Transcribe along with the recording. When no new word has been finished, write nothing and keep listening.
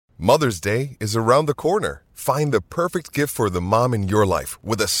Mother's Day is around the corner. Find the perfect gift for the mom in your life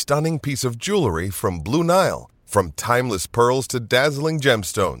with a stunning piece of jewelry from Blue Nile. From timeless pearls to dazzling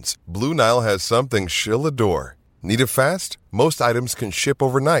gemstones, Blue Nile has something she'll adore. Need it fast? Most items can ship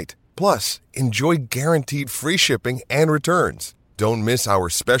overnight. Plus, enjoy guaranteed free shipping and returns. Don't miss our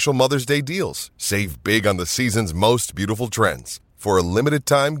special Mother's Day deals. Save big on the season's most beautiful trends. For a limited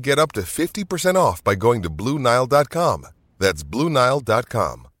time, get up to 50% off by going to BlueNile.com. That's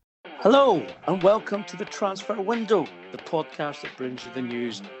BlueNile.com. Hello and welcome to the Transfer Window, the podcast that brings you the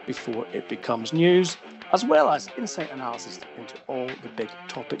news before it becomes news, as well as insight analysis into all the big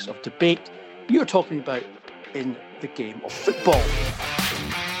topics of debate you're talking about in the game of football.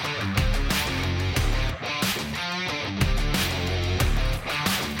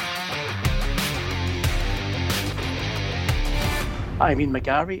 I'm Ian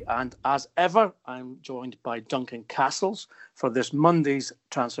McGarry, and as ever, I'm joined by Duncan Castles for this Monday's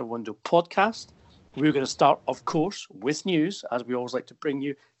Transfer Window podcast. We're going to start, of course, with news, as we always like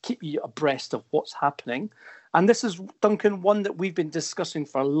to keep you abreast of what's happening. And this is, Duncan, one that we've been discussing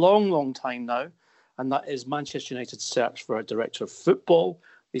for a long, long time now, and that is Manchester United's search for a director of football.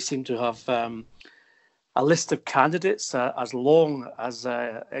 They seem to have a list of candidates as long as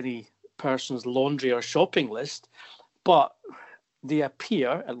any person's laundry or shopping list, but they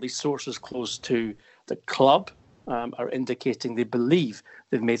appear, at least sources close to the club, are indicating they believe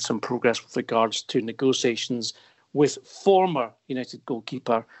they've made some progress with regards to negotiations with former United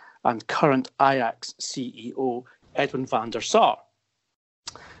goalkeeper and current Ajax CEO Edwin van der Sar.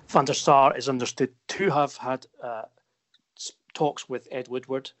 Van der Sar is understood to have had talks with Ed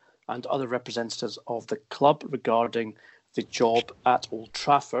Woodward and other representatives of the club regarding the job at Old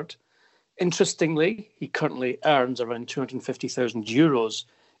Trafford. Interestingly, he currently earns around €250,000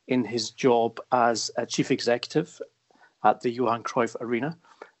 in his job as a chief executive at the Johan Cruyff Arena.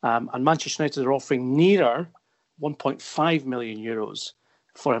 And Manchester United are offering nearer €1.5 million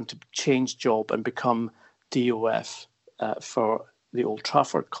for him to change job and become DOF for the Old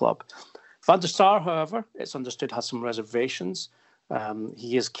Trafford club. Van der Sar, however, it's understood, has some reservations.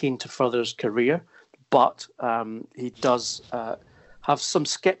 He is keen to further his career, but he does have some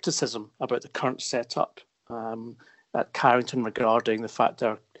scepticism about the current setup at Carrington regarding the fact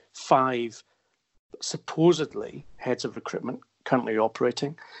there are 5 supposedly heads of recruitment currently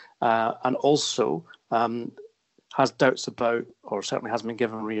operating, and also has doubts about, or certainly hasn't been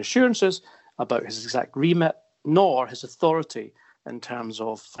given reassurances about his exact remit, nor his authority in terms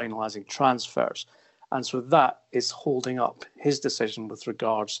of finalising transfers. And so that is holding up his decision with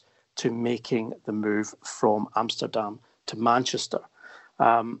regards to making the move from Amsterdam to Manchester.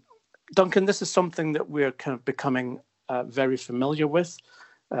 Duncan, this is something that we're kind of becoming very familiar with.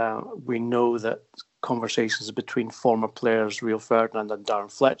 We know that conversations between former players Rio Ferdinand and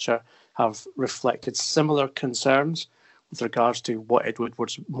Darren Fletcher have reflected similar concerns with regards to what Ed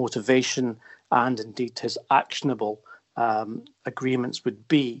Woodward's motivation and indeed his actionable agreements would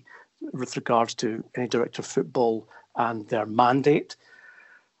be with regards to any director of football and their mandate.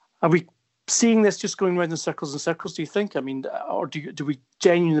 Are we seeing this just going round in circles and circles, do you think? I mean, or do we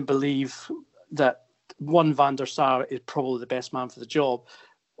genuinely believe that Van der Sar is probably the best man for the job,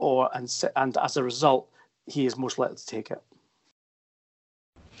 and as a result, he is most likely to take it?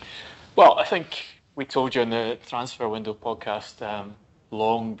 Well, I think we told you in the Transfer Window podcast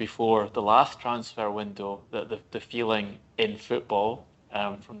long before the last transfer window that the feeling in football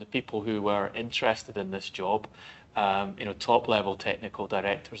from the people who were interested in this job, top-level technical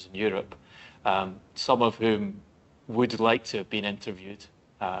directors in Europe, some of whom would like to have been interviewed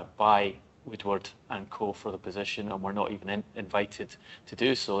by Woodward and co for the position and were not even invited to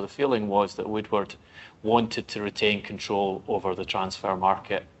do so. The feeling was that Woodward wanted to retain control over the transfer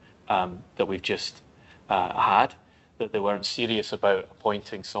market that we've just had, that they weren't serious about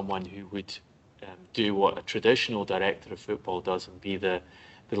appointing someone who would do what a traditional director of football does and be the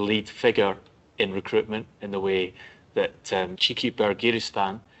lead figure in recruitment in the way that Chiki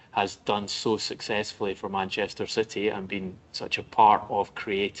Bergiristan has done so successfully for Manchester City and been such a part of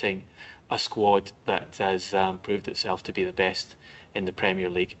creating a squad that has proved itself to be the best in the Premier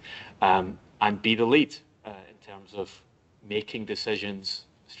League, and be the lead in terms of making decisions,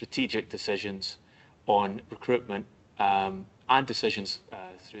 strategic decisions on recruitment and decisions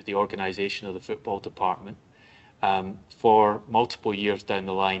through the organisation of the football department for multiple years down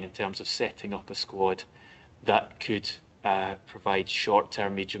the line in terms of setting up a squad that could provide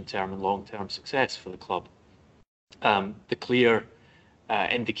short-term, medium-term and long-term success for the club. The clear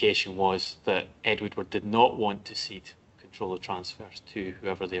indication was that Ed Woodward did not want to cede control of transfers to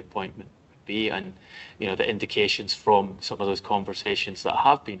whoever the appointment be. And the indications from some of those conversations that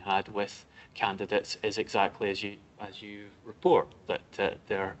have been had with candidates is exactly as you report, that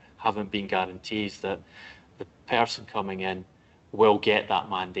there haven't been guarantees that the person coming in will get that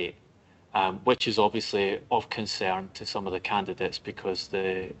mandate, which is obviously of concern to some of the candidates, because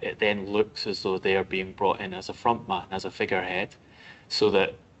it then looks as though they are being brought in as a frontman, as a figurehead, so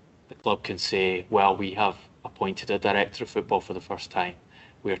that the club can say, well, we have appointed a director of football for the first time.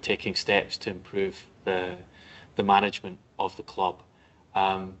 We are taking steps to improve the management of the club.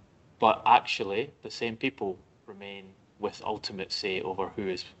 But actually, the same people remain with ultimate say over who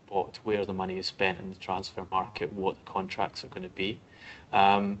is bought, where the money is spent in the transfer market, what the contracts are going to be.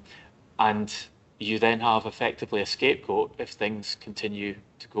 And you then have effectively a scapegoat if things continue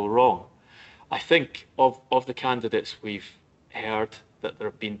to go wrong. I think of the candidates we've heard that there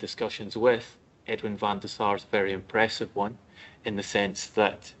have been discussions with, Edwin van der Sar is a very impressive one, in the sense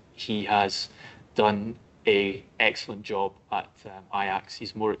that he has done an excellent job at Ajax.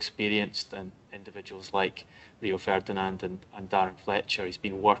 He's more experienced than individuals like Rio Ferdinand and Darren Fletcher. He's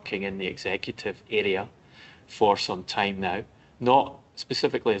been working in the executive area for some time now, not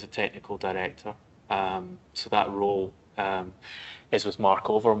specifically as a technical director. So that role is with Mark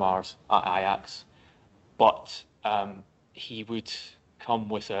Overmars at Ajax. But he would come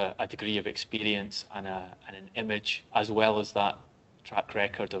with a degree of experience and an image, as well as that track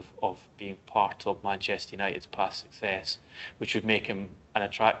record of being part of Manchester United's past success, which would make him an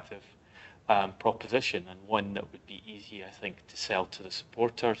attractive proposition, and one that would be easy, I think, to sell to the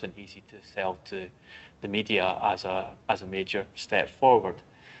supporters and easy to sell to the media as a major step forward.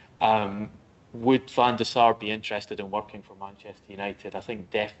 Would Van der Sar be interested in working for Manchester United? I think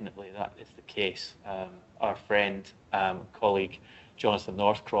definitely that is the case. Our friend, colleague Jonathan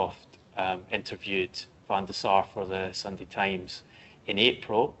Northcroft interviewed Van der Sar for the Sunday Times in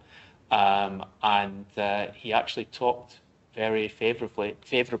April, and he actually talked very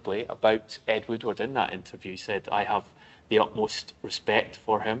favourably about Ed Woodward in that interview. He said, I have the utmost respect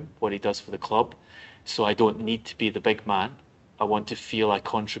for him, what he does for the club, so I don't need to be the big man. I want to feel I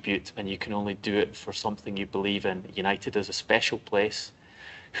contribute, and you can only do it for something you believe in. United is a special place.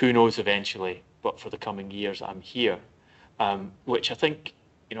 Who knows eventually, but for the coming years I'm here. Which I think,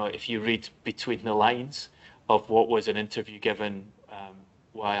 if you read between the lines of what was an interview given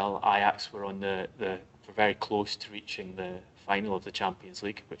while Ajax were on were very close to reaching the final of the Champions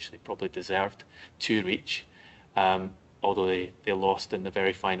League, which they probably deserved to reach, although they lost in the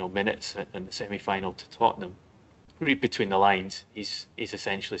very final minutes in the semi-final to Tottenham. Read between the lines, he's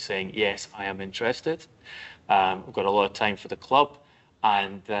essentially saying, yes, I am interested. We've got a lot of time for the club,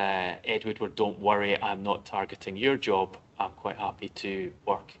 and Ed Woodward, don't worry, I'm not targeting your job. I'm quite happy to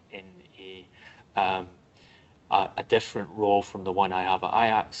work in a different role from the one I have at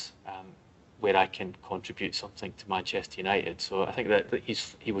Ajax, where I can contribute something to Manchester United. So I think that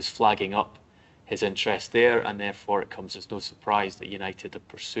he was flagging up his interest there, and therefore it comes as no surprise that United have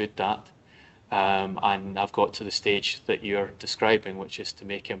pursued that. And I've got to the stage that you're describing, which is to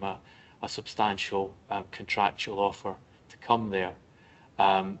make him a substantial contractual offer to come there.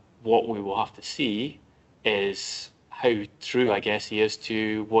 What we will have to see is how true, I guess, he is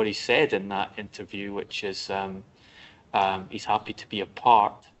to what he said in that interview, which is he's happy to be a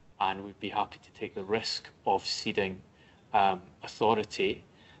part and would be happy to take the risk of ceding authority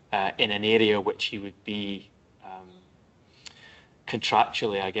in an area which he would be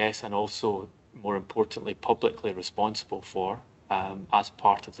contractually, I guess, and also, more importantly, publicly responsible for as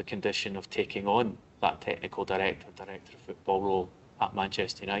part of the condition of taking on that technical director of football role at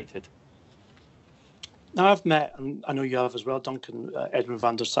Manchester United. Now, I've met, and I know you have as well, Duncan, Edwin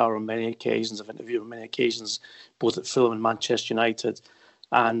van der Sar on many occasions. I've interviewed him on many occasions, both at Fulham and Manchester United.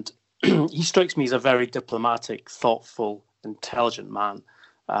 And he strikes me as a very diplomatic, thoughtful, intelligent man.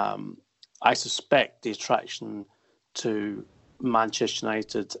 I suspect the attraction to Manchester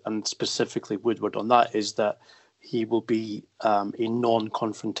United, and specifically Woodward on that, is that he will be a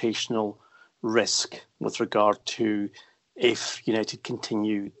non-confrontational risk with regard to if United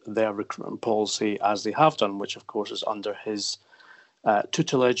continue their recruitment policy as they have done, which of course is under his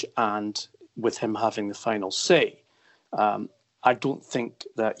tutelage and with him having the final say. I don't think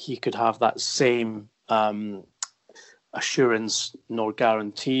that he could have that same assurance nor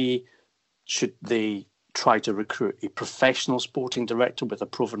guarantee should they try to recruit a professional sporting director with a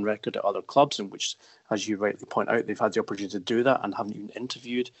proven record at other clubs, in which, as you rightly point out, they've had the opportunity to do that and haven't even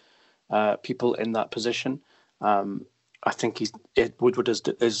interviewed people in that position. I think Woodward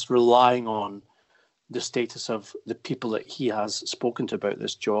is relying on the status of the people that he has spoken to about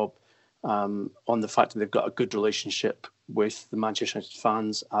this job on the fact that they've got a good relationship with the Manchester United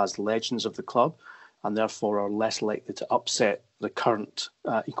fans as legends of the club, and therefore are less likely to upset the current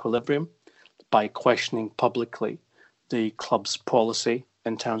equilibrium by questioning publicly the club's policy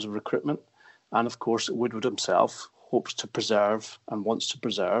in terms of recruitment. And of course, Woodward himself hopes to preserve and wants to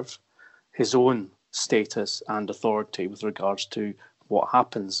preserve his own status and authority with regards to what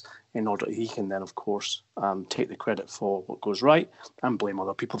happens, in order that he can then, of course, take the credit for what goes right and blame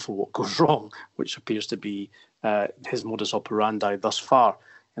other people for what goes wrong, which appears to be his modus operandi thus far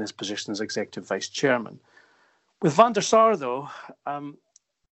in his position as executive vice chairman. With Van der Sar, though,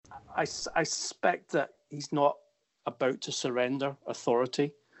 I suspect that he's not about to surrender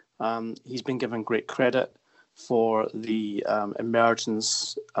authority. He's been given great credit for the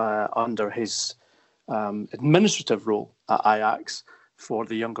emergence under his administrative role at Ajax for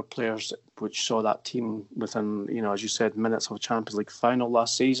the younger players, which saw that team within, as you said, minutes of a Champions League final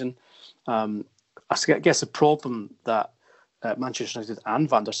last season. I guess the problem that Manchester United and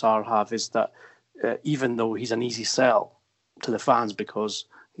Van der Sar have is that even though he's an easy sell to the fans because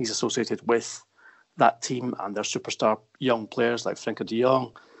he's associated with that team and their superstar young players like Frenkie de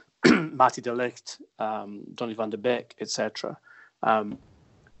Jong, Matty de Ligt, Donny van de Beek, etc., the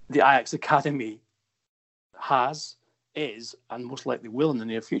Ajax Academy is, and most likely will in the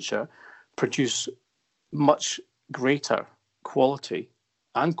near future, produce much greater quality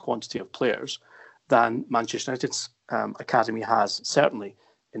and quantity of players than Manchester United's academy has, certainly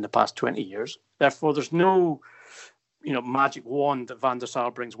in the past 20 years. Therefore, there's no magic wand that Van der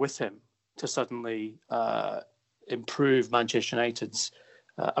Sar brings with him to suddenly improve Manchester United's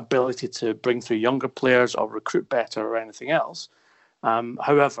ability to bring through younger players or recruit better or anything else.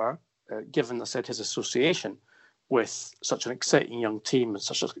 However, given, I said, his association with such an exciting young team and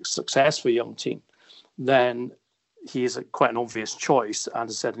such a successful young team, then he is quite an obvious choice and,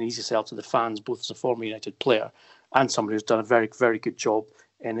 as I said, an easy sell to the fans, both as a former United player and somebody who's done a very, very good job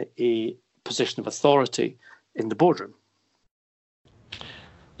in a position of authority in the boardroom.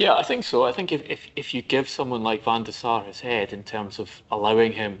 Yeah, I think so. I think if you give someone like Van der Sar his head in terms of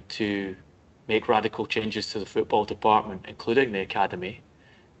allowing him to make radical changes to the football department, including the academy,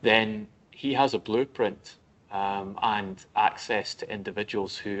 then he has a blueprint and access to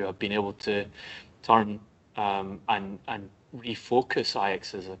individuals who have been able to turn and refocus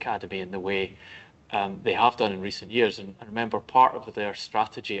Ajax's academy in the way they have done in recent years. And remember, part of their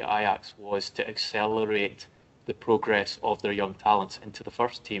strategy at Ajax was to accelerate the progress of their young talents into the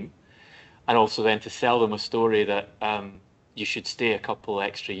first team, and also then to sell them a story that you should stay a couple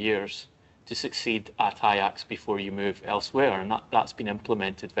extra years to succeed at Ajax before you move elsewhere. And that's been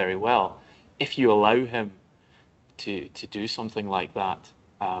implemented very well. If you allow him to do something like that,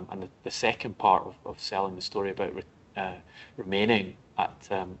 and the second part of selling the story about remaining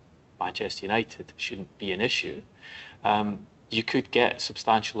at Manchester United shouldn't be an issue, you could get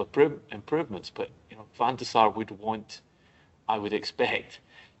substantial improvements. But Van der Sar would want, I would expect,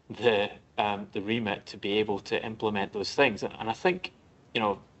 the remit to be able to implement those things. And I think,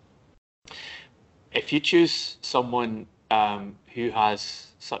 if you choose someone who has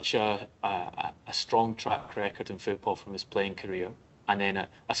such a strong track record in football from his playing career, and then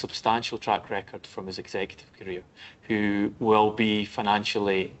a substantial track record from his executive career, who will be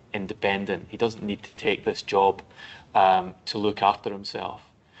financially independent, he doesn't need to take this job to look after himself,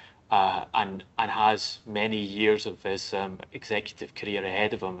 and has many years of his executive career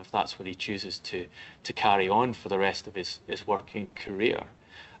ahead of him, if that's what he chooses to carry on for the rest of his working career,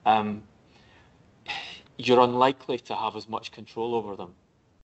 you're unlikely to have as much control over them.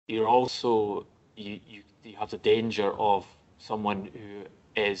 You're also, you have the danger of someone who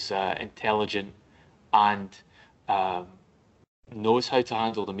is intelligent and knows how to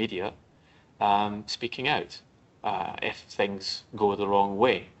handle the media, speaking out if things go the wrong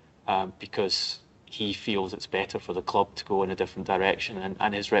way, because he feels it's better for the club to go in a different direction,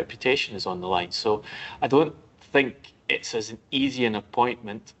 and his reputation is on the line. So I don't think it's as easy an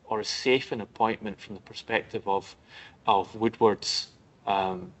appointment or as safe an appointment from the perspective of Woodward's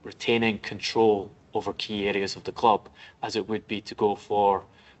retaining control over key areas of the club as it would be to go for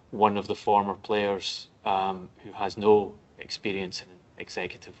one of the former players who has no experience in an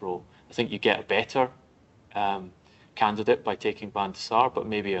executive role. I think you get a better candidate by taking Van der Sar, but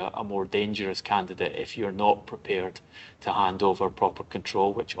maybe a more dangerous candidate if you're not prepared to hand over proper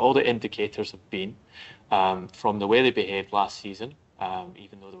control, which all the indicators have been from the way they behaved last season,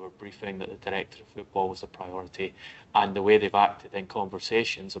 even though they were briefing that the director of football was a priority, and the way they've acted in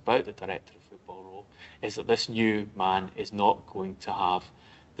conversations about the director of football role, is that this new man is not going to have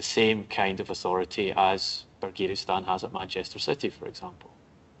the same kind of authority as Bergiristan has at Manchester City, for example.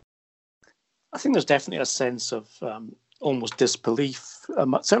 I think there's definitely a sense of almost disbelief,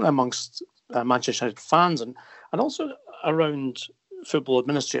 certainly amongst Manchester United fans and also around football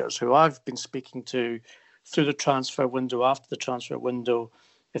administrators who I've been speaking to through the transfer window, after the transfer window.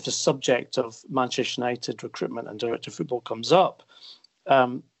 If the subject of Manchester United recruitment and director of football comes up,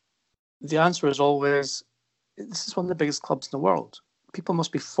 the answer is always, this is one of the biggest clubs in the world. People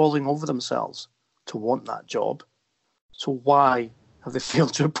must be falling over themselves to want that job. So why have they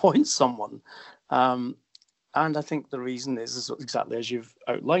failed to appoint someone? And I think the reason is exactly as you've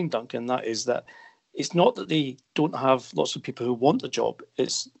outlined, Duncan, that is that it's not that they don't have lots of people who want the job.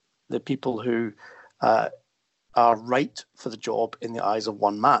 It's the people who are right for the job in the eyes of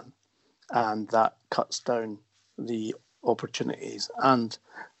one man. And that cuts down the opportunities and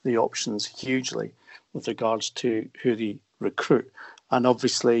the options hugely with regards to who they recruit. And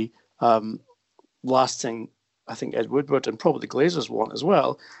obviously, last thing I think Ed Woodward and probably the Glazers want as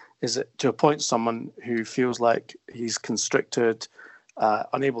well is to appoint someone who feels like he's constricted,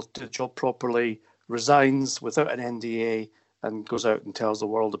 unable to do the job properly, resigns without an NDA, and goes out and tells the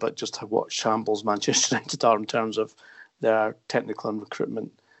world about just what shambles Manchester United are in terms of their technical and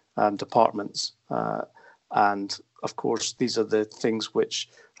recruitment departments. And of course, these are the things which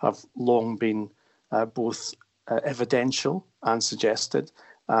have long been both evidential and suggested.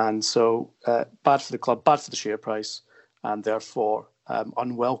 And so bad for the club, bad for the share price, and therefore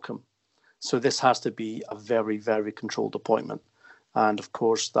unwelcome. So this has to be a very, very controlled appointment. And of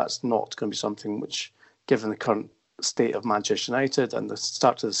course, that's not going to be something which, given the current state of Manchester United and the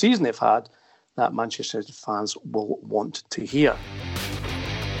start of the season they've had, that Manchester United fans will want to hear.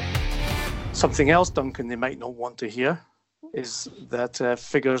 Something else, Duncan, they might not want to hear is that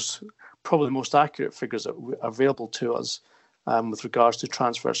figures, probably the most accurate figures that are available to us with regards to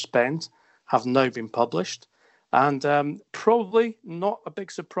transfer spend, have now been published. And probably not a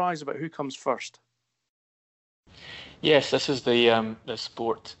big surprise about who comes first. Yes, this is the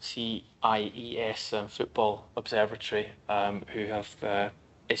Sport CIES Football Observatory who have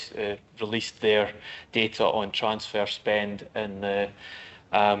released their data on transfer spend in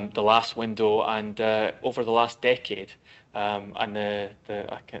the last window and over the last decade. And the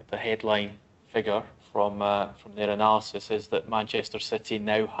headline figure from their analysis is that Manchester City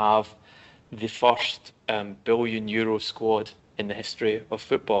now have the first billion euro squad in the history of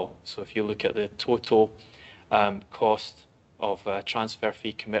football. So if you look at the total cost of transfer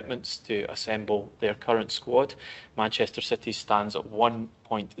fee commitments to assemble their current squad, Manchester City stands at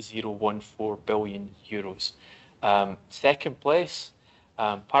 1.014 billion euros. Second place,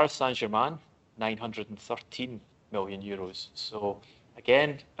 Paris Saint-Germain, 913 million euros. So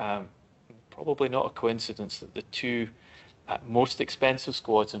again, probably not a coincidence that the two most expensive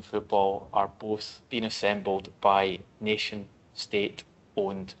squads in football are both being assembled by nation-state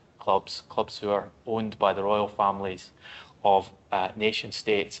owned clubs who are owned by the royal families of nation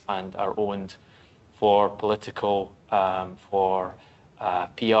states and are owned for political, for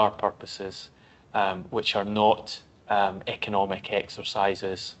PR purposes, which are not economic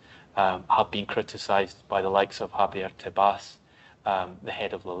exercises, have been criticised by the likes of Javier Tebas, the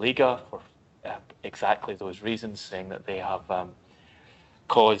head of La Liga, for exactly those reasons, saying that they have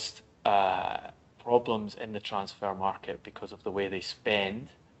caused problems in the transfer market because of the way they spend,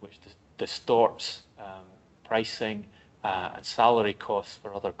 which distorts pricing and salary costs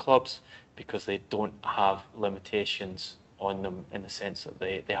for other clubs because they don't have limitations on them in the sense that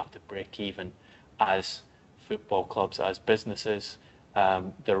they have to break even as football clubs, as businesses.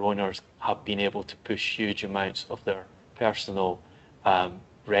 Their owners have been able to push huge amounts of their personal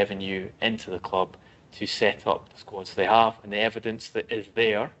revenue into the club to set up the squads they have, and the evidence that is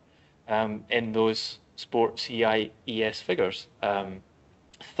there in those Sport CIES figures.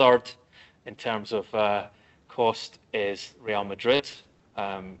 Third, in terms of cost, is Real Madrid,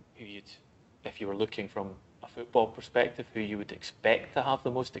 who if you were looking from a football perspective, who you would expect to have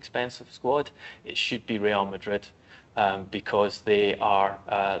the most expensive squad, it should be Real Madrid, because they are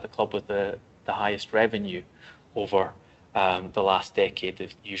the club with the highest revenue over the last decade. They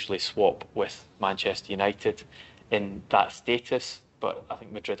usually swap with Manchester United in that status, but I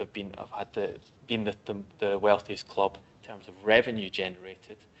think Madrid have been the wealthiest club in terms of revenue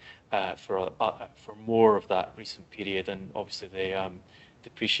generated for more of that recent period, and obviously the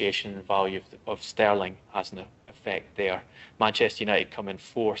depreciation in value of sterling has an effect there. Manchester United come in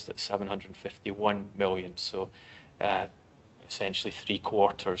fourth at 751 million, so essentially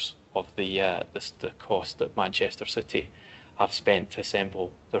 3/4 of the cost that Manchester City have spent to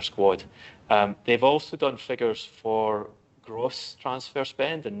assemble their squad. They've also done figures for gross transfer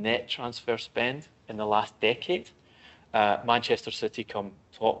spend and net transfer spend in the last decade. Manchester City come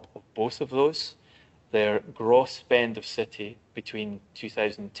top of both of those. Their gross spend of City between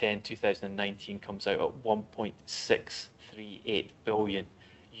 2010-2019 comes out at 1.638 billion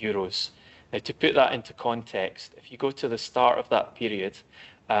euros. Now, to put that into context, if you go to the start of that period,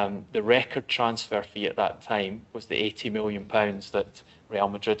 the record transfer fee at that time was the £80 million that Real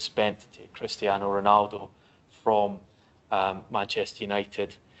Madrid spent to take Cristiano Ronaldo from Manchester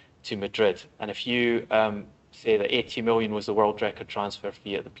United to Madrid. And if you say that 80 million was the world record transfer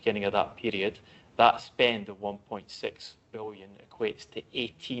fee at the beginning of that period, that spend of 1.6 billion equates to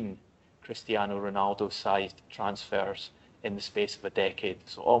 18 Cristiano Ronaldo-sized transfers in the space of a decade,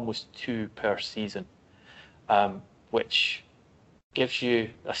 so almost 2 per season, which gives you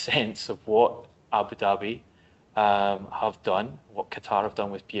a sense of what Abu Dhabi have done, what Qatar have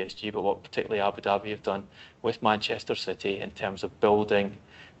done with PSG, but what particularly Abu Dhabi have done with Manchester City in terms of building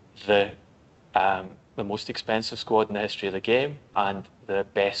the most expensive squad in the history of the game and the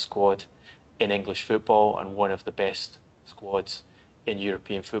best squad in English football and one of the best squads in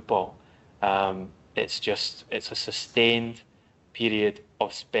European football. It's a sustained period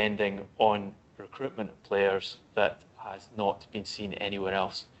of spending on recruitment of players that has not been seen anywhere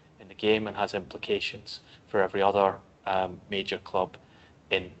else in the game and has implications for every other major club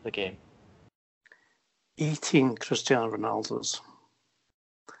in the game. 18 Cristiano Ronaldos.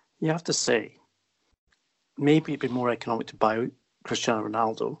 You have to say, maybe it'd be more economic to buy Cristiano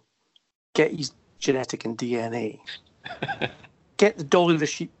Ronaldo, get his genetic and DNA, get the Dolly the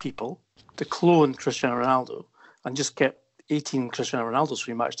Sheep people to clone Cristiano Ronaldo, and just get 18 Cristiano Ronaldos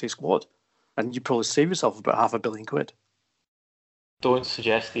for your matchday squad, and you probably save yourself about £500 million. Don't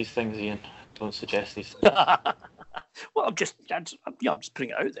suggest these things, Ian. Don't suggest these things. Well, I'm just putting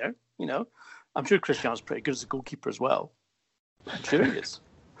it out there. You know, I'm sure Cristiano's pretty good as a goalkeeper as well. I'm sure he is.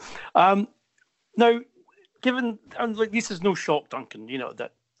 Now, given this is no shock, Duncan. You know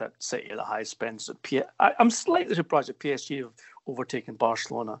that City are the highest spenders at I'm slightly surprised that PSG have overtaken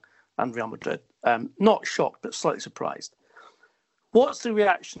Barcelona and Real Madrid. Not shocked, but slightly surprised. What's the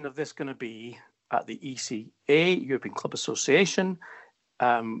reaction of this going to be at the ECA, European Club Association,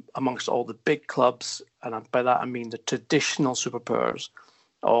 amongst all the big clubs? And by that I mean the traditional superpowers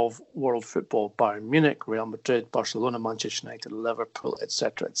of world football: Bayern Munich, Real Madrid, Barcelona, Manchester United, Liverpool,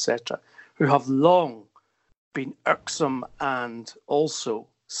 etc., who have long been irksome and also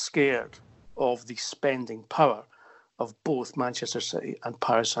scared of the spending power of both Manchester City and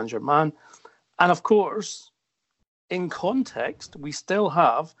Paris Saint-Germain. And of course, in context, we still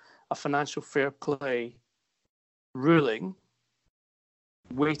have a financial fair play ruling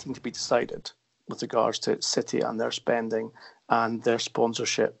waiting to be decided with regards to City and their spending and their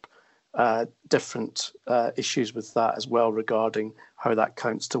sponsorship. Different issues with that as well regarding how that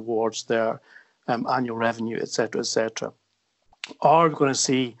counts towards their annual revenue, etc. Are we going to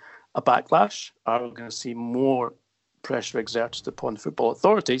see a backlash? Are we going to see more pressure exerted upon football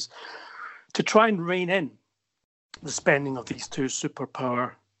authorities to try and rein in the spending of these two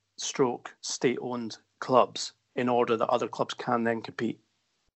superpower stroke state-owned clubs in order that other clubs can then compete?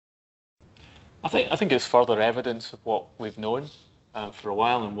 I think it's further evidence of what we've known for a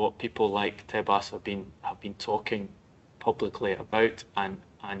while and what people like Tebas have been talking publicly about and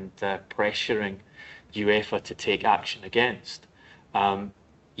pressuring UEFA to take action against.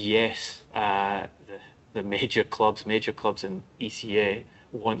 Yes, the major clubs in ECA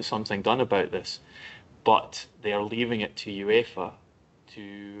want something done about this, but they are leaving it to UEFA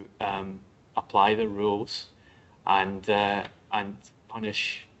to apply the rules and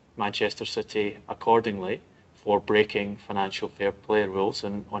punish Manchester City accordingly for breaking financial fair play rules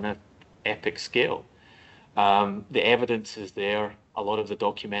and on an epic scale. The evidence is there. A lot of the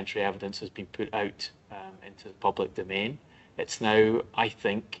documentary evidence has been put out into the public domain. It's now, I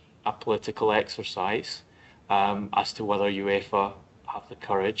think, a political exercise as to whether UEFA have the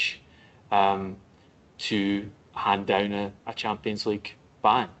courage to hand down a Champions League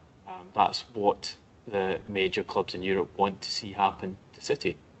ban. That's what the major clubs in Europe want to see happen to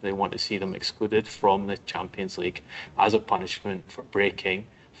City. They want to see them excluded from the Champions League as a punishment for breaking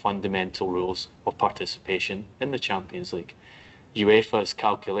fundamental rules of participation in the Champions League. UEFA's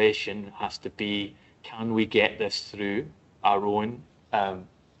calculation has to be, can we get this through our own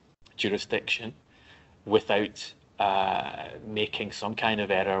jurisdiction without making some kind of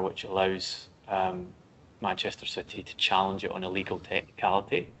error which allows Manchester City to challenge it on a legal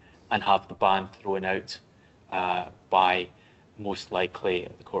technicality and have the ban thrown out by most likely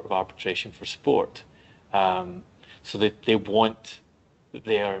the Court of Arbitration for Sport. So they want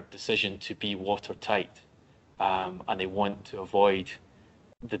their decision to be watertight, and they want to avoid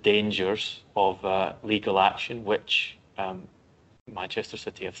the dangers of legal action, which Manchester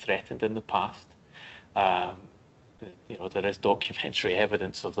City have threatened in the past. There is documentary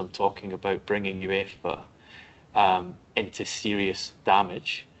evidence of them talking about bringing UEFA into serious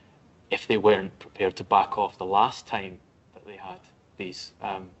damage if they weren't prepared to back off the last time that they had these.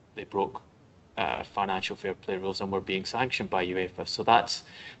 They broke financial fair play rules and were being sanctioned by UEFA. So that's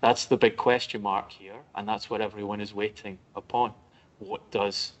the big question mark here, and that's what everyone is waiting upon. What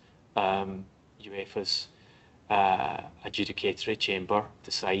does UEFA's adjudicatory chamber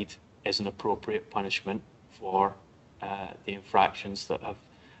decide is an appropriate punishment for the infractions that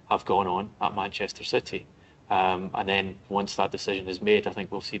have gone on at Manchester City? And then once that decision is made, I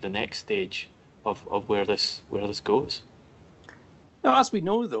think we'll see the next stage of where this goes. Now, as we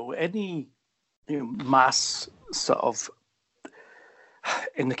know, though, any mass sort of,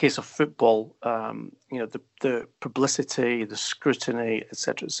 in the case of football, the publicity, the scrutiny,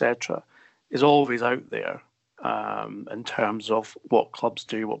 etc., is always out there in terms of what clubs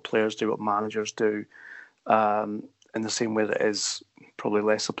do, what players do, what managers do, in the same way that is probably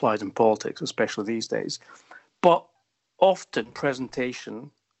less applied in politics, especially these days. But often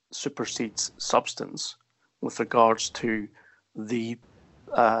presentation supersedes substance with regards to the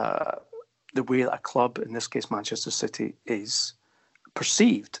way that a club, in this case Manchester City, is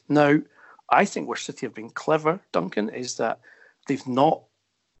perceived. Now, I think where City have been clever, Duncan, is that they've not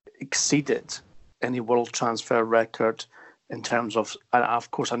exceeded any world transfer record in terms of, and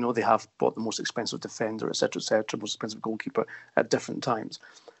of course I know they have bought the most expensive defender, etc., most expensive goalkeeper at different times.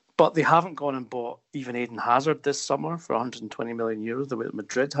 But they haven't gone and bought even Eden Hazard this summer for 120 million euros, the way that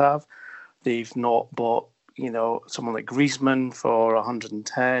Madrid have. They've not bought, someone like Griezmann for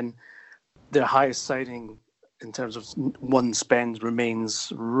 110. Their highest signing in terms of one spend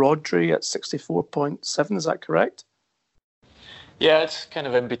remains Rodri at 64.7. Is that correct? Yeah, it's kind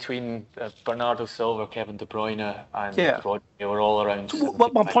of in between Bernardo Silva, Kevin De Bruyne, and Rodri. We're all around. Well,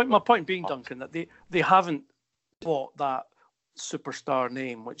 my point being, Duncan, that they haven't bought that superstar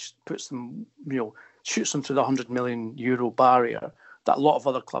name, which puts them, shoots them through the 100 million euro barrier that a lot of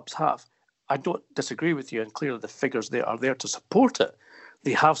other clubs have. I don't disagree with you, and clearly the figures there are there to support it.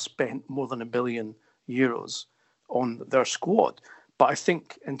 They have spent more than €1 billion on their squad. But I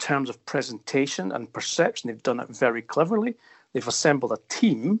think in terms of presentation and perception, they've done it very cleverly. They've assembled a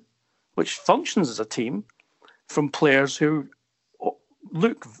team which functions as a team from players who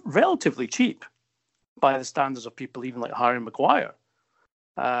look relatively cheap by the standards of people even like Harry Maguire,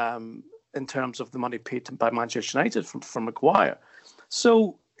 in terms of the money paid by Manchester United for Maguire.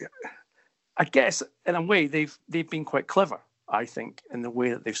 So I guess in a way they've been quite clever, I think, in the way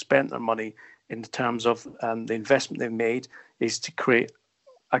that they've spent their money in terms of the investment they've made is to create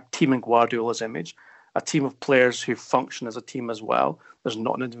a team in Guardiola's image, a team of players who function as a team as well. There's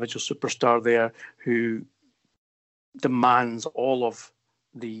not an individual superstar there who demands all of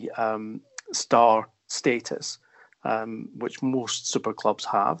the star status, which most super clubs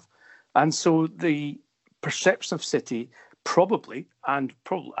have. And so the perception of City probably and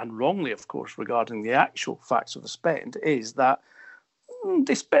wrongly, of course, regarding the actual facts of the spend is that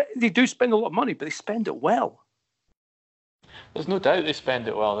they do spend a lot of money, but they spend it well. There's no doubt they spend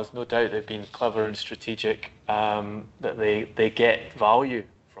it well. There's no doubt they've been clever and strategic, that they get value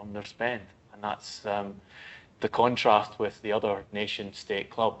from their spend. And that's the contrast with the other nation-state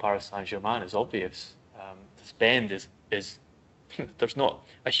club, Paris Saint-Germain, is obvious. The spend is there's not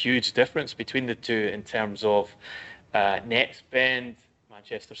a huge difference between the two in terms of net spend.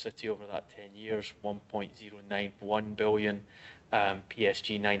 Manchester City over that 10 years, 1.091 billion,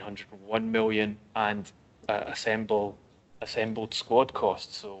 PSG 901 million, and assembled squad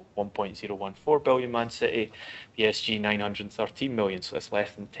costs, so 1.014 billion Man City, PSG 913 million, so it's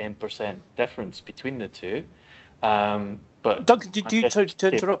less than 10% difference between the two. But Duncan, to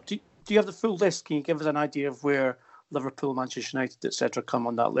interrupt, do you have the full list? Can you give us an idea of where Liverpool, Manchester United, etc. come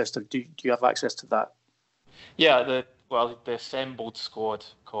on that list? Or do you have access to that? Yeah, the assembled squad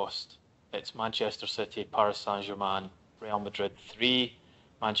cost, it's Manchester City, Paris Saint-Germain, Real Madrid 3,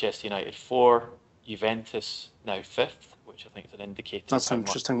 Manchester United 4, Juventus now 5th, which I think is an indicator. That's an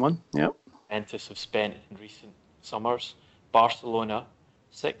interesting one, yeah. Juventus have spent in recent summers. Barcelona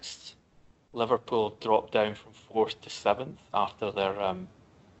 6th. Liverpool dropped down from 4th to 7th after their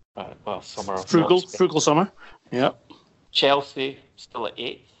summer. Frugal summer, yeah. Chelsea still at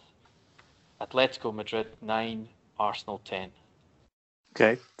 8th. Atletico Madrid 9, Arsenal 10.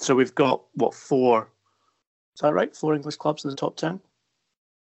 Okay, so we've got, 4? Is that right? 4 English clubs in the top 10?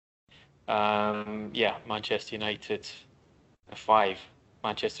 Yeah, Manchester United 5.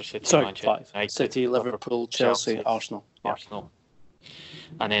 Manchester City, Manchester 5. United, City, Liverpool, Chelsea, Arsenal. Arsenal.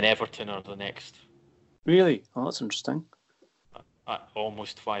 And then Everton are the next Really? Oh, that's interesting. At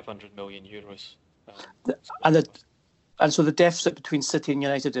almost 500 million euros. And and so the deficit between City and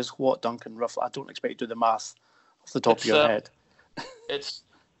United is what, Duncan? Roughly, I don't expect you to do the math off the top of your head. It's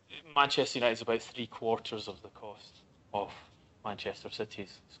Manchester United is about 3/4 of the cost of Manchester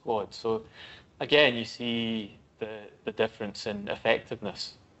City's squad. So again, you see the difference in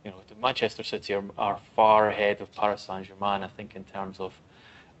effectiveness. You know, the Manchester City are far ahead of Paris Saint-Germain, I think, in terms of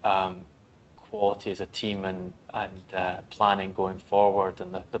quality as a team and planning going forward,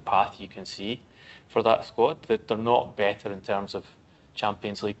 and the path you can see for that squad. That they're not better in terms of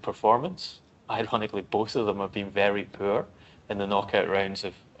Champions League performance. Ironically, both of them have been very poor in the knockout rounds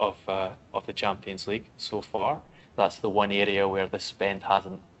of the Champions League so far. That's the one area where the spend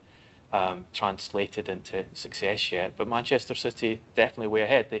hasn't translated into success yet. But Manchester City definitely way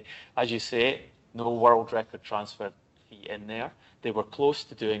ahead. They, as you say, no world record transfer fee in there. They were close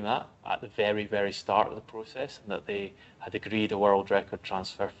to doing that at the very, very start of the process, and that they had agreed a world record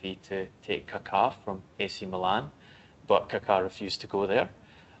transfer fee to take Kaká from AC Milan, but Kaká refused to go there.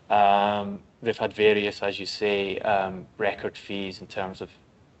 They've had various, as you say, record fees in terms of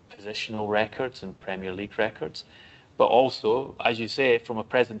positional records and Premier League records. But also, as you say, from a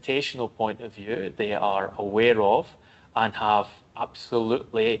presentational point of view, they are aware of and have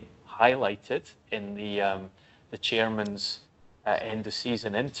absolutely highlighted in the chairman's end of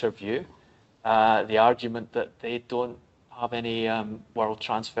season interview the argument that they don't have any world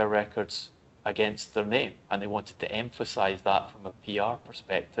transfer records against their name, and they wanted to emphasise that from a PR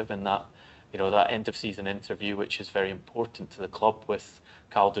perspective. And that, you know, that end of season interview, which is very important to the club, with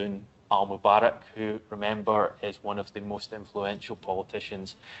Khaldoon Al Mubarak, who, remember, is one of the most influential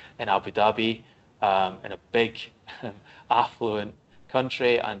politicians in Abu Dhabi, in a big affluent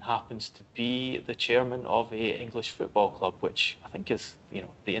country, and happens to be the chairman of a English football club, which I think is, you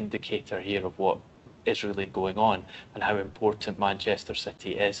know, the indicator here of what is really going on and how important Manchester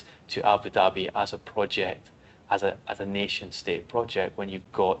City is to Abu Dhabi as a project, as a nation state project, when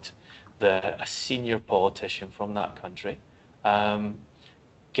you've got a senior politician from that country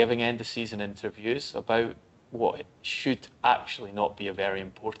giving end of season interviews about what should actually not be a very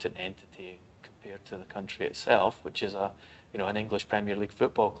important entity compared to the country itself, which is an English Premier League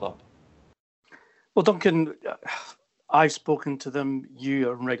football club. Well, Duncan, I've spoken to them. You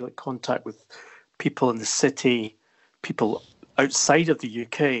are in regular contact with people in the city, people outside of the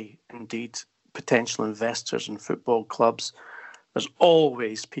UK, indeed, potential investors in football clubs. There's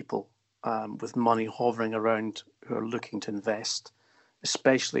always people with money hovering around who are looking to invest,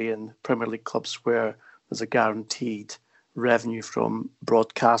 especially in Premier League clubs where there's a guaranteed revenue from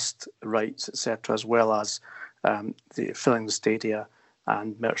broadcast rights, etc., as well as the filling the stadia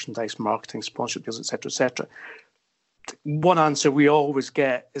and merchandise, marketing, sponsorship deals, etc., etc. One answer we always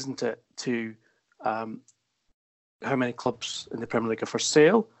get, isn't it, to how many clubs in the Premier League are for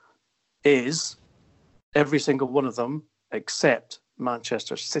sale, is every single one of them except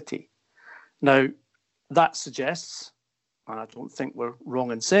Manchester City. Now, that suggests, and I don't think we're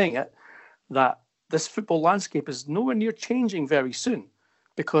wrong in saying it, that this football landscape is nowhere near changing very soon,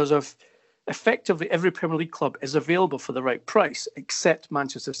 because of effectively every Premier League club is available for the right price except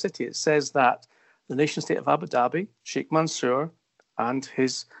Manchester City. It says that the nation state of Abu Dhabi, Sheikh Mansour, and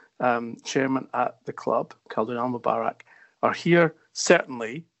his chairman at the club, Khaldoon Al Mubarak, are here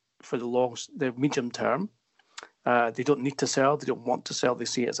certainly for the medium term. They don't need to sell. They don't want to sell. They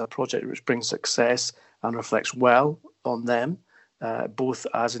see it as a project which brings success and reflects well on them, both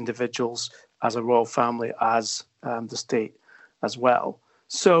as individuals, as a royal family, as the state as well.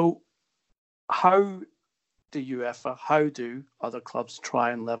 So how do UEFA, how do other clubs try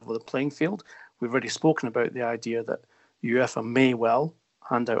and level the playing field? We've already spoken about the idea that UEFA may well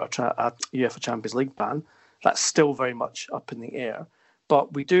hand out a UEFA Champions League ban. That's still very much up in the air.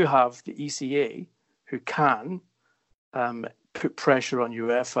 But we do have the ECA who can put pressure on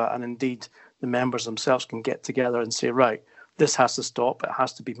UEFA, and indeed the members themselves can get together and say, right, this has to stop, it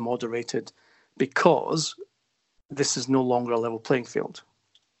has to be moderated, because this is no longer a level playing field.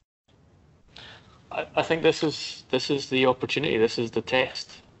 I think this is the opportunity. This is the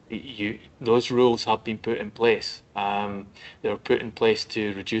test. Those rules have been put in place. They were put in place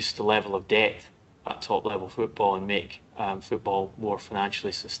to reduce the level of debt at top level football and make football more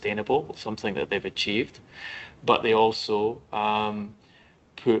financially sustainable, something that they've achieved. But they also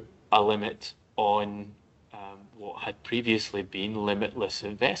put a limit on what had previously been limitless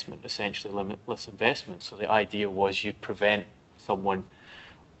investment, essentially limitless investment. So the idea was you'd prevent someone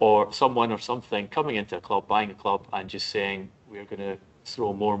or something coming into a club, buying a club, and just saying, we're going to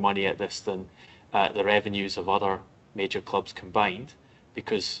throw more money at this than the revenues of other major clubs combined,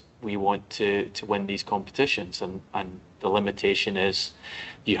 because we want to win these competitions, and the limitation is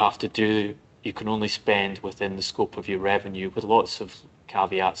you can only spend within the scope of your revenue, with lots of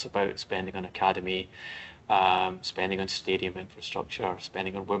caveats about spending on academy, spending on stadium infrastructure,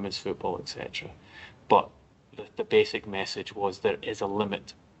 spending on women's football, etc. But the basic message was there is a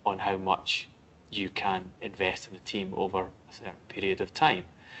limit on how much you can invest in a team over a certain period of time.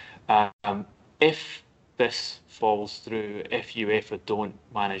 If this falls through, if UEFA don't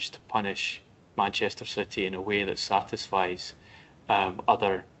manage to punish Manchester City in a way that satisfies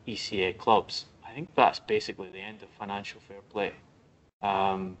other ECA clubs, I think that's basically the end of financial fair play,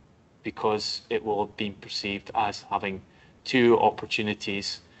 because it will have been perceived as having two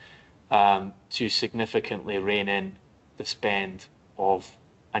opportunities to significantly rein in the spend of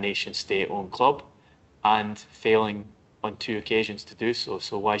a nation state-owned club, and failing on two occasions to do so.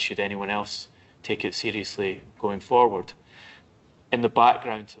 So why should anyone else take it seriously going forward? In the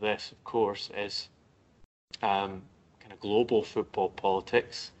background to this, of course, is kind of global football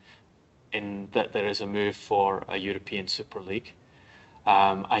politics, in that there is a move for a European Super League,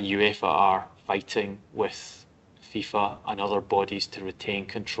 and UEFA are fighting with FIFA and other bodies to retain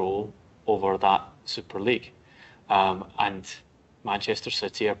control over that Super League. And Manchester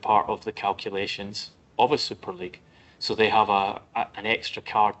City are part of the calculations of a Super League. So they have an extra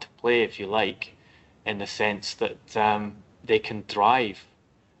card to play, if you like, in the sense that they can drive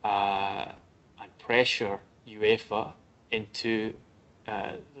and pressure UEFA into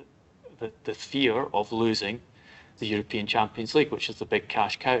the fear of losing the European Champions League, which is the big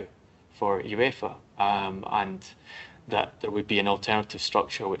cash cow for UEFA, and that there would be an alternative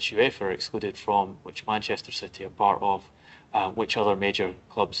structure which UEFA are excluded from, which Manchester City are part of, which other major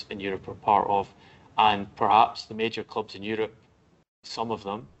clubs in Europe are part of, and perhaps the major clubs in Europe, some of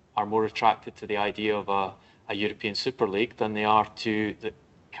them, are more attracted to the idea of a European Super League than they are to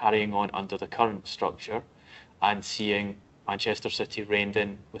carrying on under the current structure and seeing Manchester City reined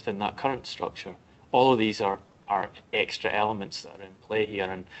in within that current structure. All of these are extra elements that are in play here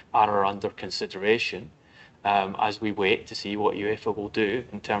and are under consideration as we wait to see what UEFA will do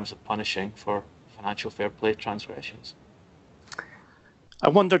in terms of punishing for financial fair play transgressions. I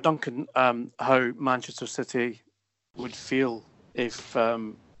wonder, Duncan, how Manchester City would feel if a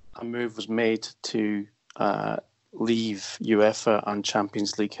move was made to leave UEFA and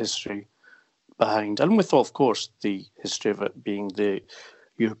Champions League history behind, and with, of course, the history of it being the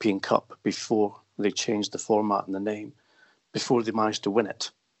European Cup before they changed the format and the name, before they managed to win it,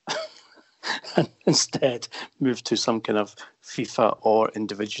 and instead moved to some kind of FIFA or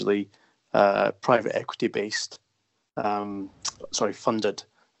individually private equity-based, funded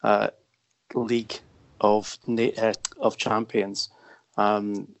league of champions,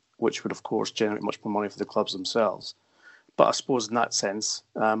 which would, of course, generate much more money for the clubs themselves. But I suppose in that sense,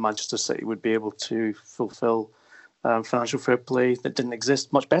 Manchester City would be able to fulfil financial fair play that didn't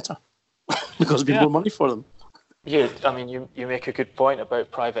exist much better because there'd be more money for them. Yeah, I mean, you make a good point about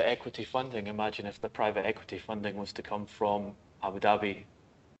private equity funding. Imagine if the private equity funding was to come from Abu Dhabi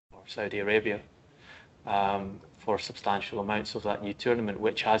or Saudi Arabia for substantial amounts of that new tournament,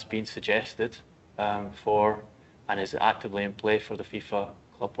 which has been suggested for and is actively in play for the FIFA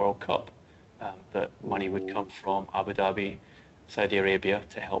Club World Cup. That money would come from Abu Dhabi, Saudi Arabia,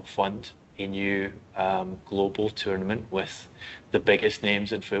 to help fund a new global tournament with the biggest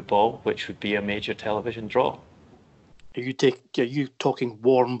names in football, which would be a major television draw. Are you talking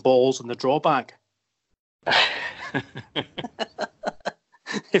warm balls in the draw bag?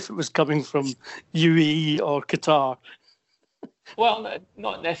 If it was coming from UAE or Qatar? Well,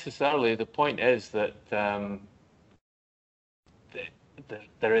 not necessarily. The point is that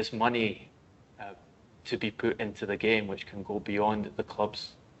there is money to be put into the game which can go beyond the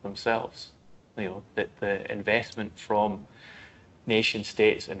clubs themselves. You know, that the investment from nation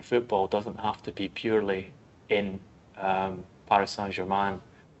states in football doesn't have to be purely in Paris Saint-Germain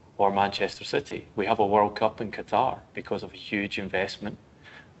or Manchester City. We have a World Cup in Qatar because of a huge investment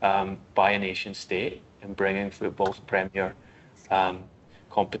by a nation state in bringing football's premier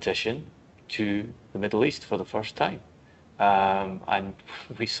competition to the Middle East for the first time. And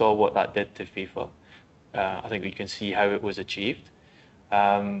we saw what that did to FIFA. I think we can see how it was achieved.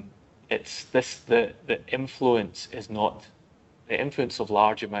 It's this, the influence is not, the influence of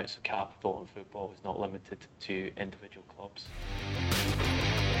large amounts of capital in football is not limited to individual clubs.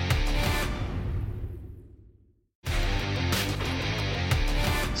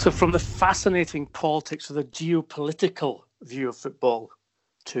 So from the fascinating politics of the geopolitical view of football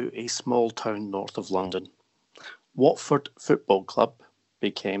to a small town north of London, Watford Football Club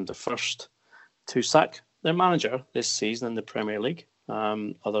became the first to sack their manager this season in the Premier League.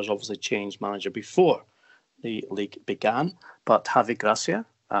 Others obviously changed manager before the league began. But Javi Gracia,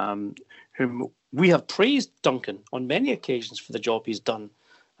 whom we have praised, Duncan, on many occasions for the job he's done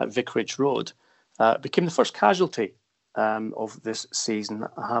at Vicarage Road, became the first casualty of this season,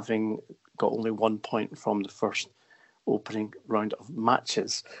 having got only 1 point from the first opening round of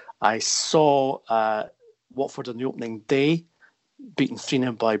matches. I saw Watford on the opening day beaten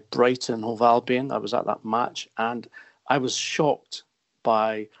 3-0 by Brighton and Hove Albion. I was at that match, and I was shocked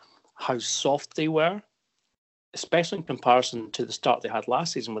by how soft they were, especially in comparison to the start they had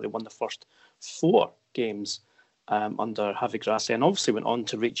last season, where they won the first 4 games under Javi Gracia, and obviously went on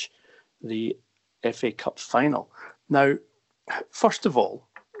to reach the FA Cup final. Now, first of all,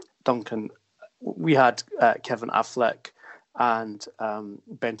 Duncan, we had Kevin Affleck and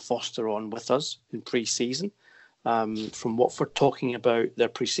Ben Foster on with us in pre-season from Watford, talking about their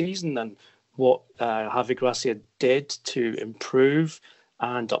pre-season and what Javi Gracia did to improve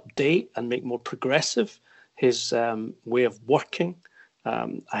and update and make more progressive his way of working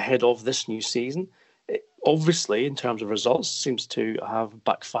ahead of this new season. It, obviously, in terms of results, seems to have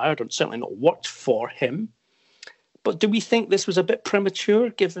backfired, or certainly not worked for him. But do we think this was a bit premature,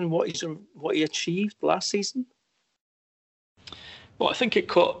 given what he achieved last season? Well, I think it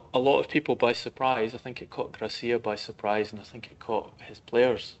caught a lot of people by surprise. I think it caught Gracia by surprise, and I think it caught his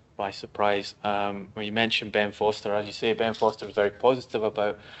players by surprise. When you mentioned Ben Foster, as you say, Ben Foster was very positive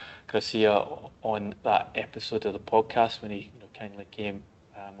about Gracia on that episode of the podcast when he kindly came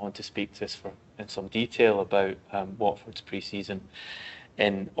on to speak to us in some detail about Watford's pre-season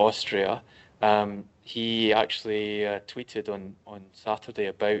in Austria. He actually tweeted on Saturday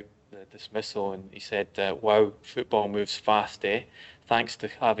about the dismissal, and he said, wow, football moves fast, eh? Thanks to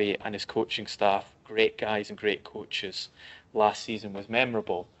Javi and his coaching staff, great guys and great coaches. Last season was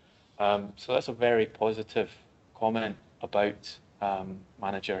memorable. So that's a very positive comment about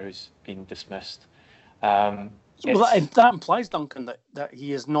manager who's been dismissed. Well, that implies, Duncan, that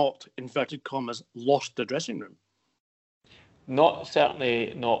he has not, inverted commas, lost the dressing room.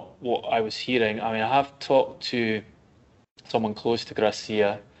 Certainly not what I was hearing. I mean, I have talked to someone close to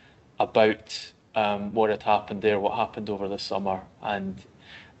Gracia about what had happened there, what happened over the summer, and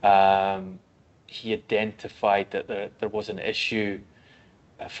he identified that there was an issue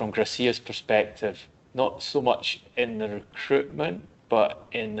from Gracia's perspective, not so much in the recruitment, but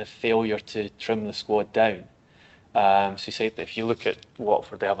in the failure to trim the squad down. So he said that if you look at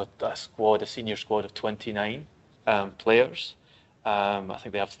Watford, they have a senior squad of 29 players. I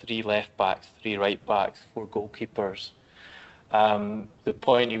think they have 3 left backs, 3 right backs, 4 goalkeepers. The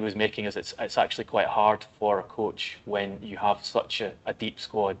point he was making is it's actually quite hard for a coach when you have such a deep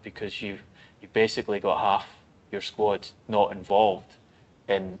squad, because you've basically got half your squad not involved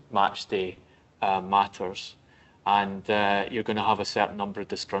in match day matters, and you're going to have a certain number of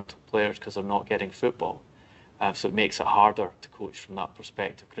disgruntled players because they're not getting football. So it makes it harder to coach from that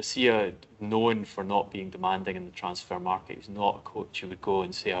perspective. Gracia, known for not being demanding in the transfer market, he's not a coach who would go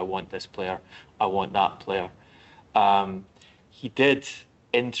and say, I want this player, I want that player. He did,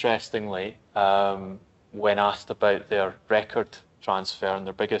 interestingly, when asked about their record transfer and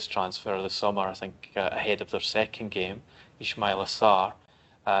their biggest transfer of the summer, I think ahead of their second game, Ismaila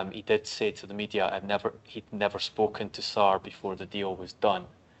Sarr, he did say to the media he'd never spoken to Sarr before the deal was done.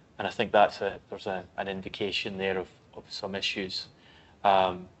 And I think there's an indication there of some issues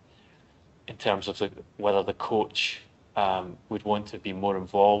in terms of whether the coach would want to be more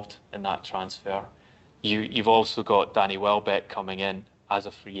involved in that transfer. You've also got Danny Welbeck coming in as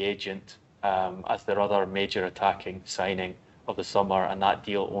a free agent, as their other major attacking signing of the summer, and that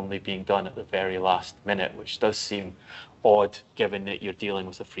deal only being done at the very last minute, which does seem odd given that you're dealing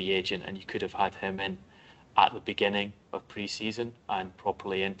with a free agent and you could have had him in at the beginning of pre-season and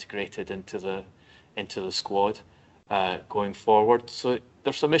properly integrated into the squad going forward. So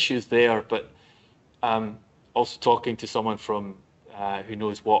there's some issues there, but also talking to someone from who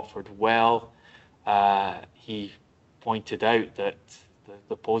knows Watford well, he pointed out that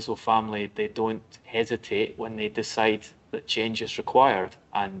the Pozzo family, they don't hesitate when they decide that change is required,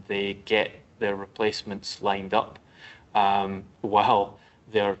 and they get their replacements lined up while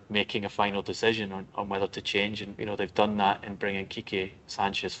they're making a final decision on whether to change. And they've done that in bringing Quique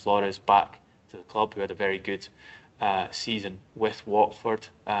Sanchez Flores back to the club, who had a very good season with Watford,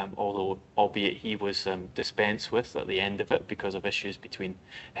 albeit he was dispensed with at the end of it because of issues between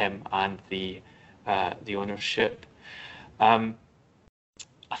him and the ownership. I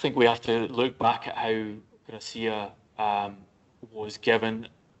think we have to look back at how Gracia was given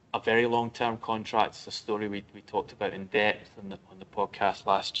a very long-term contract. It's a story we talked about in depth on the podcast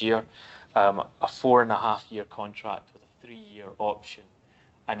last year. A 4.5-year contract with 3-year option.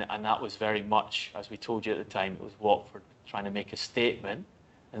 And that was very much, as we told you at the time, it was Watford trying to make a statement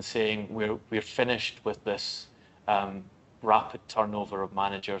and saying we're finished with this rapid turnover of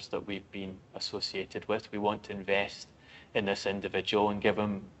managers that we've been associated with. We want to invest in this individual and give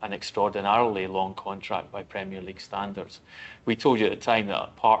him an extraordinarily long contract by Premier League standards. We told you at the time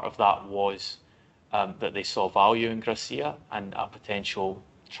that part of that was that they saw value in Gracia and a potential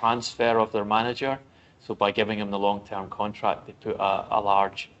transfer of their manager. So by giving him the long-term contract, they put a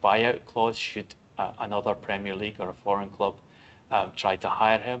large buyout clause should another Premier League or a foreign club try to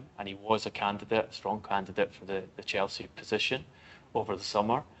hire him. And he was a strong candidate for the Chelsea position over the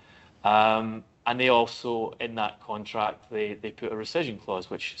summer. And they also, in that contract, they put a rescission clause,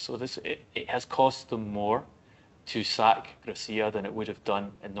 it has cost them more to sack Gracia than it would have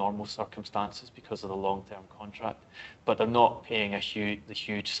done in normal circumstances because of the long-term contract. But they're not paying the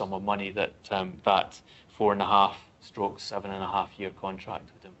huge sum of money that that 4.5/7.5 year contract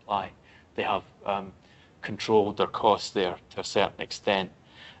would imply. They have controlled their costs there to a certain extent.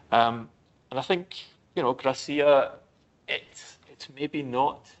 And I think, Gracia, it's maybe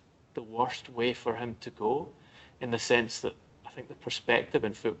not the worst way for him to go, in the sense that I think the perspective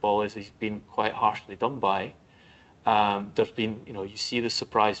in football is he's been quite harshly done by. There's been, you see the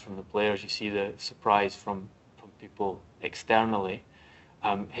surprise from the players, you see the surprise from people externally.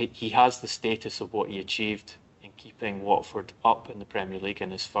 He has the status of what he achieved in keeping Watford up in the Premier League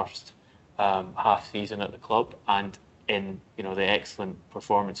in his first half season at the club, and in the excellent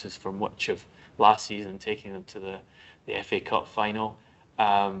performances from much of last season, taking them to the FA Cup final.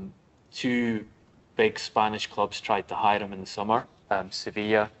 Two big Spanish clubs tried to hire him in the summer,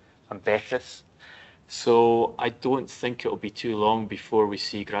 Sevilla and Betis. So I don't think it'll be too long before we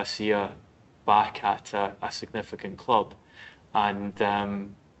see Gracia back at a significant club, and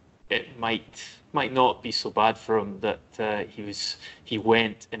it might not be so bad for him that he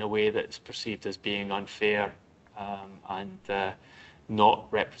went in a way that's perceived as being unfair and not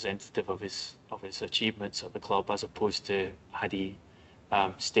representative of his achievements at the club, as opposed to had he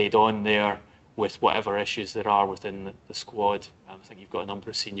stayed on there with whatever issues there are within the squad. I think you've got a number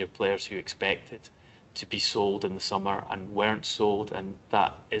of senior players who expected to be sold in the summer and weren't sold, and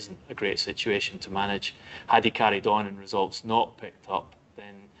that isn't a great situation to manage. Had he carried on and results not picked up,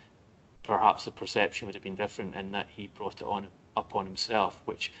 then perhaps the perception would have been different in that he brought it upon himself,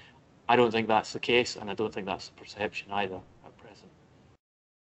 which I don't think that's the case, and I don't think that's the perception either at present.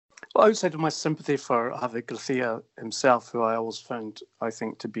 Well, outside of my sympathy for Javi Gracia himself, who I always found, I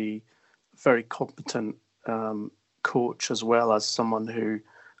think, to be a very competent coach, as well as someone who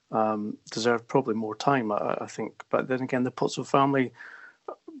deserved probably more time, I think. But then again, the Pozzo family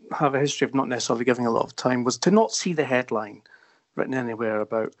have a history of not necessarily giving a lot of time, was to not see the headline written anywhere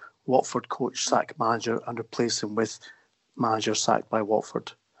about Watford coach sack manager and replace him with manager sacked by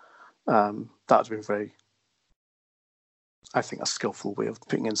Watford. That's been very, I think, a skillful way of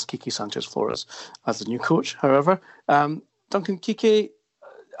putting in Kike Sanchez-Flores as the new coach. However, Duncan, Kike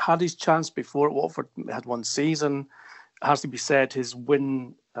had his chance before at Watford, had one season. It has to be said, his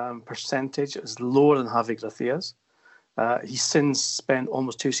win percentage is lower than Javi Gracia's. He's since spent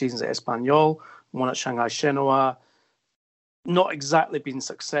almost 2 seasons at Espanyol, one at Shanghai Shenhua. Not exactly been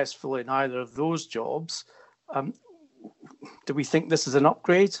successful in either of those jobs. Do we think this is an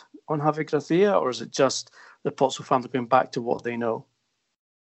upgrade on Javi Gracia, or is it just the Pozzo family going back to what they know?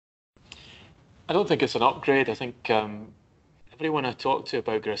 I don't think it's an upgrade. I think everyone I talk to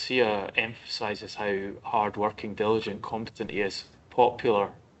about Gracia emphasises how hard-working, diligent, competent he is,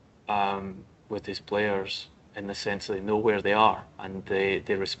 popular with his players in the sense that they know where they are and they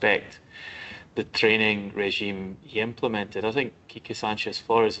respect the training regime he implemented. I think Kike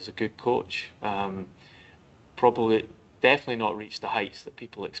Sanchez-Flores is a good coach. Definitely not reached the heights that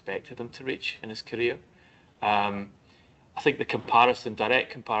people expected him to reach in his career. I think the direct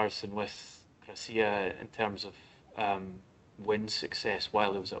comparison with Gracia in terms of win success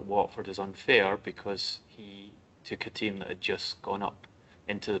while he was at Watford is unfair, because he took a team that had just gone up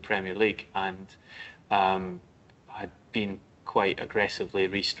into the Premier League and had been quite aggressively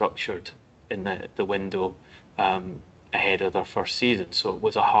restructured in the window ahead of their first season. So it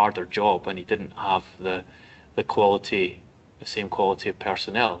was a harder job, and he didn't have the same quality of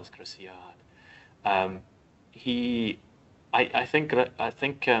personnel as Gracia had. I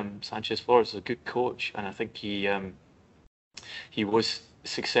think Sanchez-Flores is a good coach, and I think he was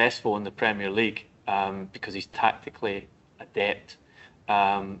successful in the Premier League because he's tactically adept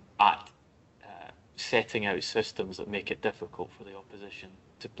at setting out systems that make it difficult for the opposition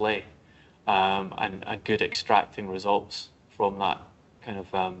to play, and good extracting results from that kind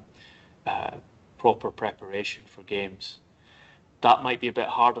of proper preparation for games. That might be a bit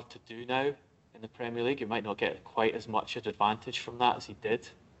harder to do now in the Premier League. You might not get quite as much an advantage from that as he did,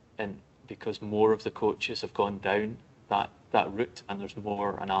 and because more of the coaches have gone down that route, and there's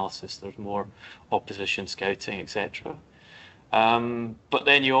more analysis, there's more opposition scouting, etc. But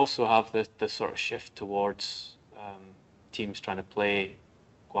then you also have the sort of shift towards teams trying to play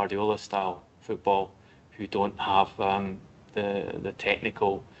Guardiola-style football, who don't have the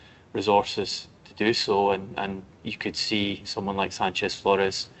technical resources to do so, and you could see someone like Sanchez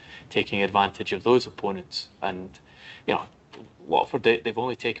Flores taking advantage of those opponents. And Watford, they've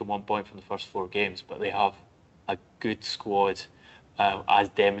only taken 1 point from the first 4 games, but they have a good squad, as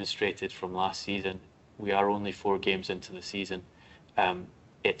demonstrated from last season. We are only 4 games into the season.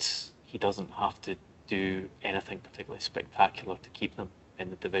 He doesn't have to do anything particularly spectacular to keep them in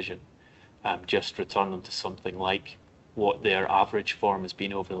the division. Just return them to something like what their average form has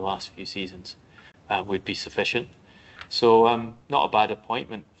been over the last few seasons would be sufficient. So not a bad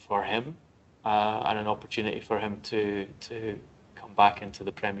appointment for him, and an opportunity for him to come back into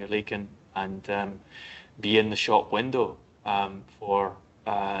the Premier League and be in the shop window for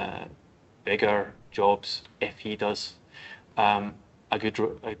bigger jobs if he does a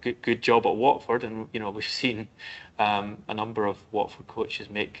good job at Watford. And we've seen a number of Watford coaches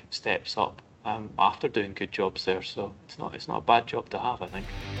make steps up after doing good jobs there. So it's not a bad job to have, I think.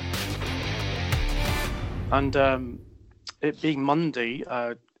 And it being Monday,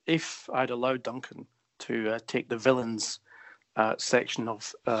 if I'd allowed Duncan to take the villains section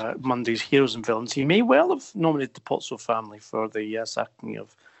of Monday's Heroes and Villains, he may well have nominated the Pozzo family for the sacking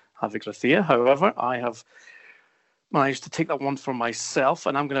of Javi Gracia. However, I have managed to take that one for myself,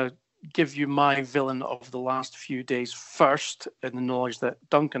 and I'm going to give you my villain of the last few days first, in the knowledge that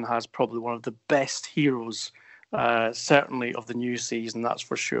Duncan has probably one of the best heroes, certainly of the new season, that's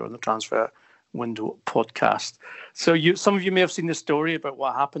for sure, on the Transfer Window podcast. So some of you may have seen the story about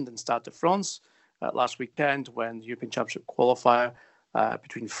what happened in Stade de France last weekend when the European Championship qualifier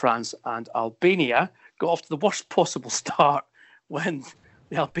between France and Albania got off to the worst possible start when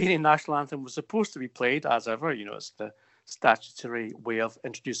the Albanian national anthem was supposed to be played, as ever. It's the statutory way of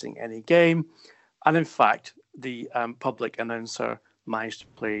introducing any game. And in fact, the public announcer managed to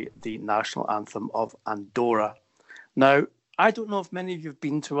play the national anthem of Andorra. Now, I don't know if many of you have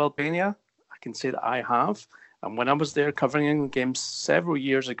been to Albania. I can say that I have. And when I was there covering games several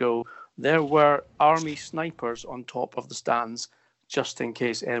years ago, there were army snipers on top of the stands just in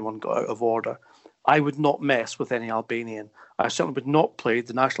case anyone got out of order. I would not mess with any Albanian. I certainly would not play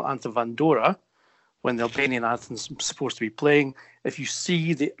the national anthem of Andorra when the Albanian anthem is supposed to be playing. If you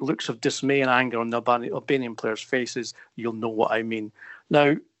see the looks of dismay and anger on the Albanian players' faces, you'll know what I mean.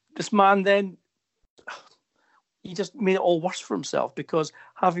 Now, this man then, he just made it all worse for himself, because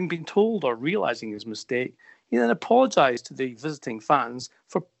having been told or realising his mistake, he then apologised to the visiting fans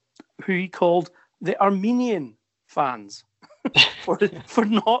for who he called the Armenian fans for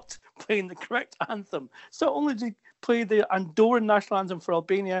not playing the correct anthem. So only to play the Andorran national anthem for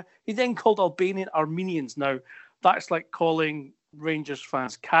Albania, he then called Albanian Armenians. Now, that's like calling Rangers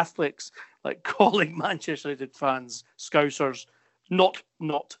fans Catholics, like calling Manchester United fans Scousers. Not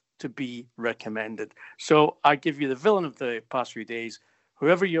to be recommended. So I give you the villain of the past few days.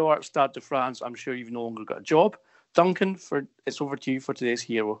 Whoever you are at Stade de France, I'm sure you've no longer got a job. Duncan, it's over to you for today's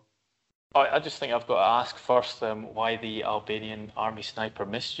hero. I just think I've got to ask first why the Albanian army sniper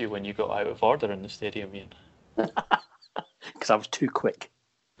missed you when you got out of order in the stadium, Ian. Because I was too quick.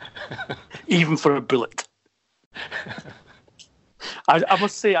 Even for a bullet. I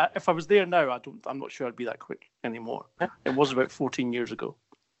must say, if I was there now, I'm not sure I'd be that quick anymore. It was about 14 years ago.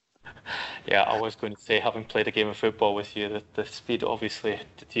 Yeah, I was going to say, having played a game of football with you, the speed obviously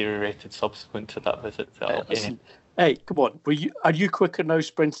deteriorated subsequent to that visit to Albania. Listen, hey, come on. Are you quicker now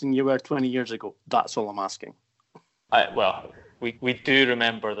sprinting than you were 20 years ago? That's all I'm asking. We do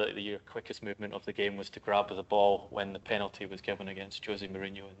remember that your quickest movement of the game was to grab the ball when the penalty was given against Jose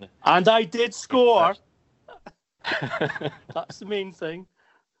Mourinho. And I did score. That's the main thing.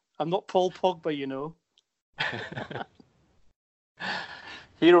 I'm not Paul Pogba, you know.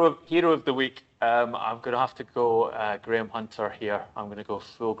 Hero of the week. I'm going to have to go Graham Hunter here. I'm going to go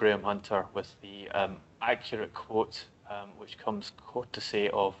full Graham Hunter with the accurate quote, which comes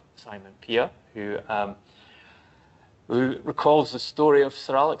courtesy of Simon Pia, who recalls the story of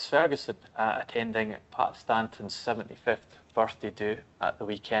Sir Alex Ferguson attending Pat Stanton's 75th birthday do at the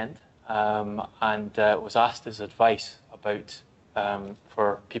weekend, and was asked his advice about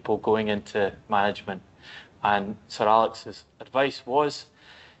for people going into management. And Sir Alex's advice was,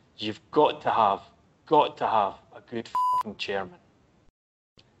 you've got to have a good fucking chairman.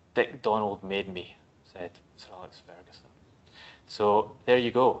 Dick Donald made me, said Sir Alex Ferguson. So there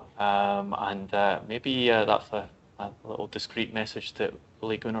you go. And maybe that's a little discreet message to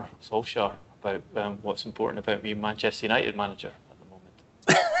Ole Gunnar Solskjaer about what's important about being Manchester United manager at the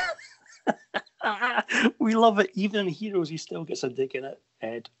moment. We love it. Even in Heroes, he still gets a dig in it,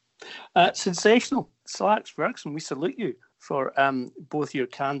 Ed. Sensational. Sir Alex Ferguson, we salute you for both your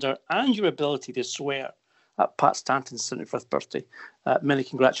candour and your ability to swear at Pat Stanton's 75th birthday. Many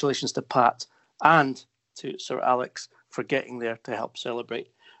congratulations to Pat and to Sir Alex for getting there to help celebrate.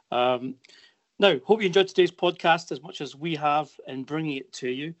 Now, hope you enjoyed today's podcast as much as we have in bringing it to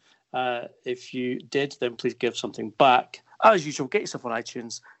you. If you did, then please give something back. As usual, get yourself on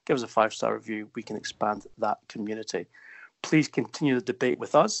iTunes, give us a 5-star review. We can expand that community. Please continue the debate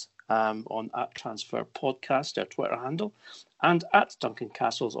with us on @Transfer Podcast, our Twitter handle, and at Duncan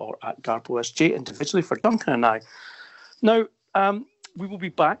Castles or at GarpOSJ individually for Duncan and I. Now, we will be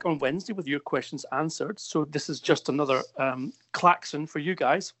back on Wednesday with your questions answered. So this is just another klaxon for you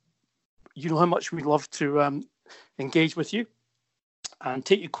guys. You know how much we love to engage with you and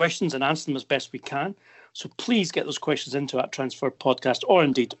take your questions and answer them as best we can. So please get those questions into @Transfer Podcast or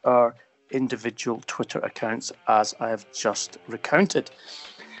indeed our individual Twitter accounts as I have just recounted.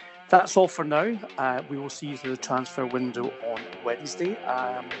 That's all for now. We will see you through the transfer window on Wednesday.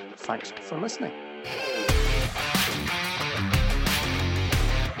 Thanks for listening.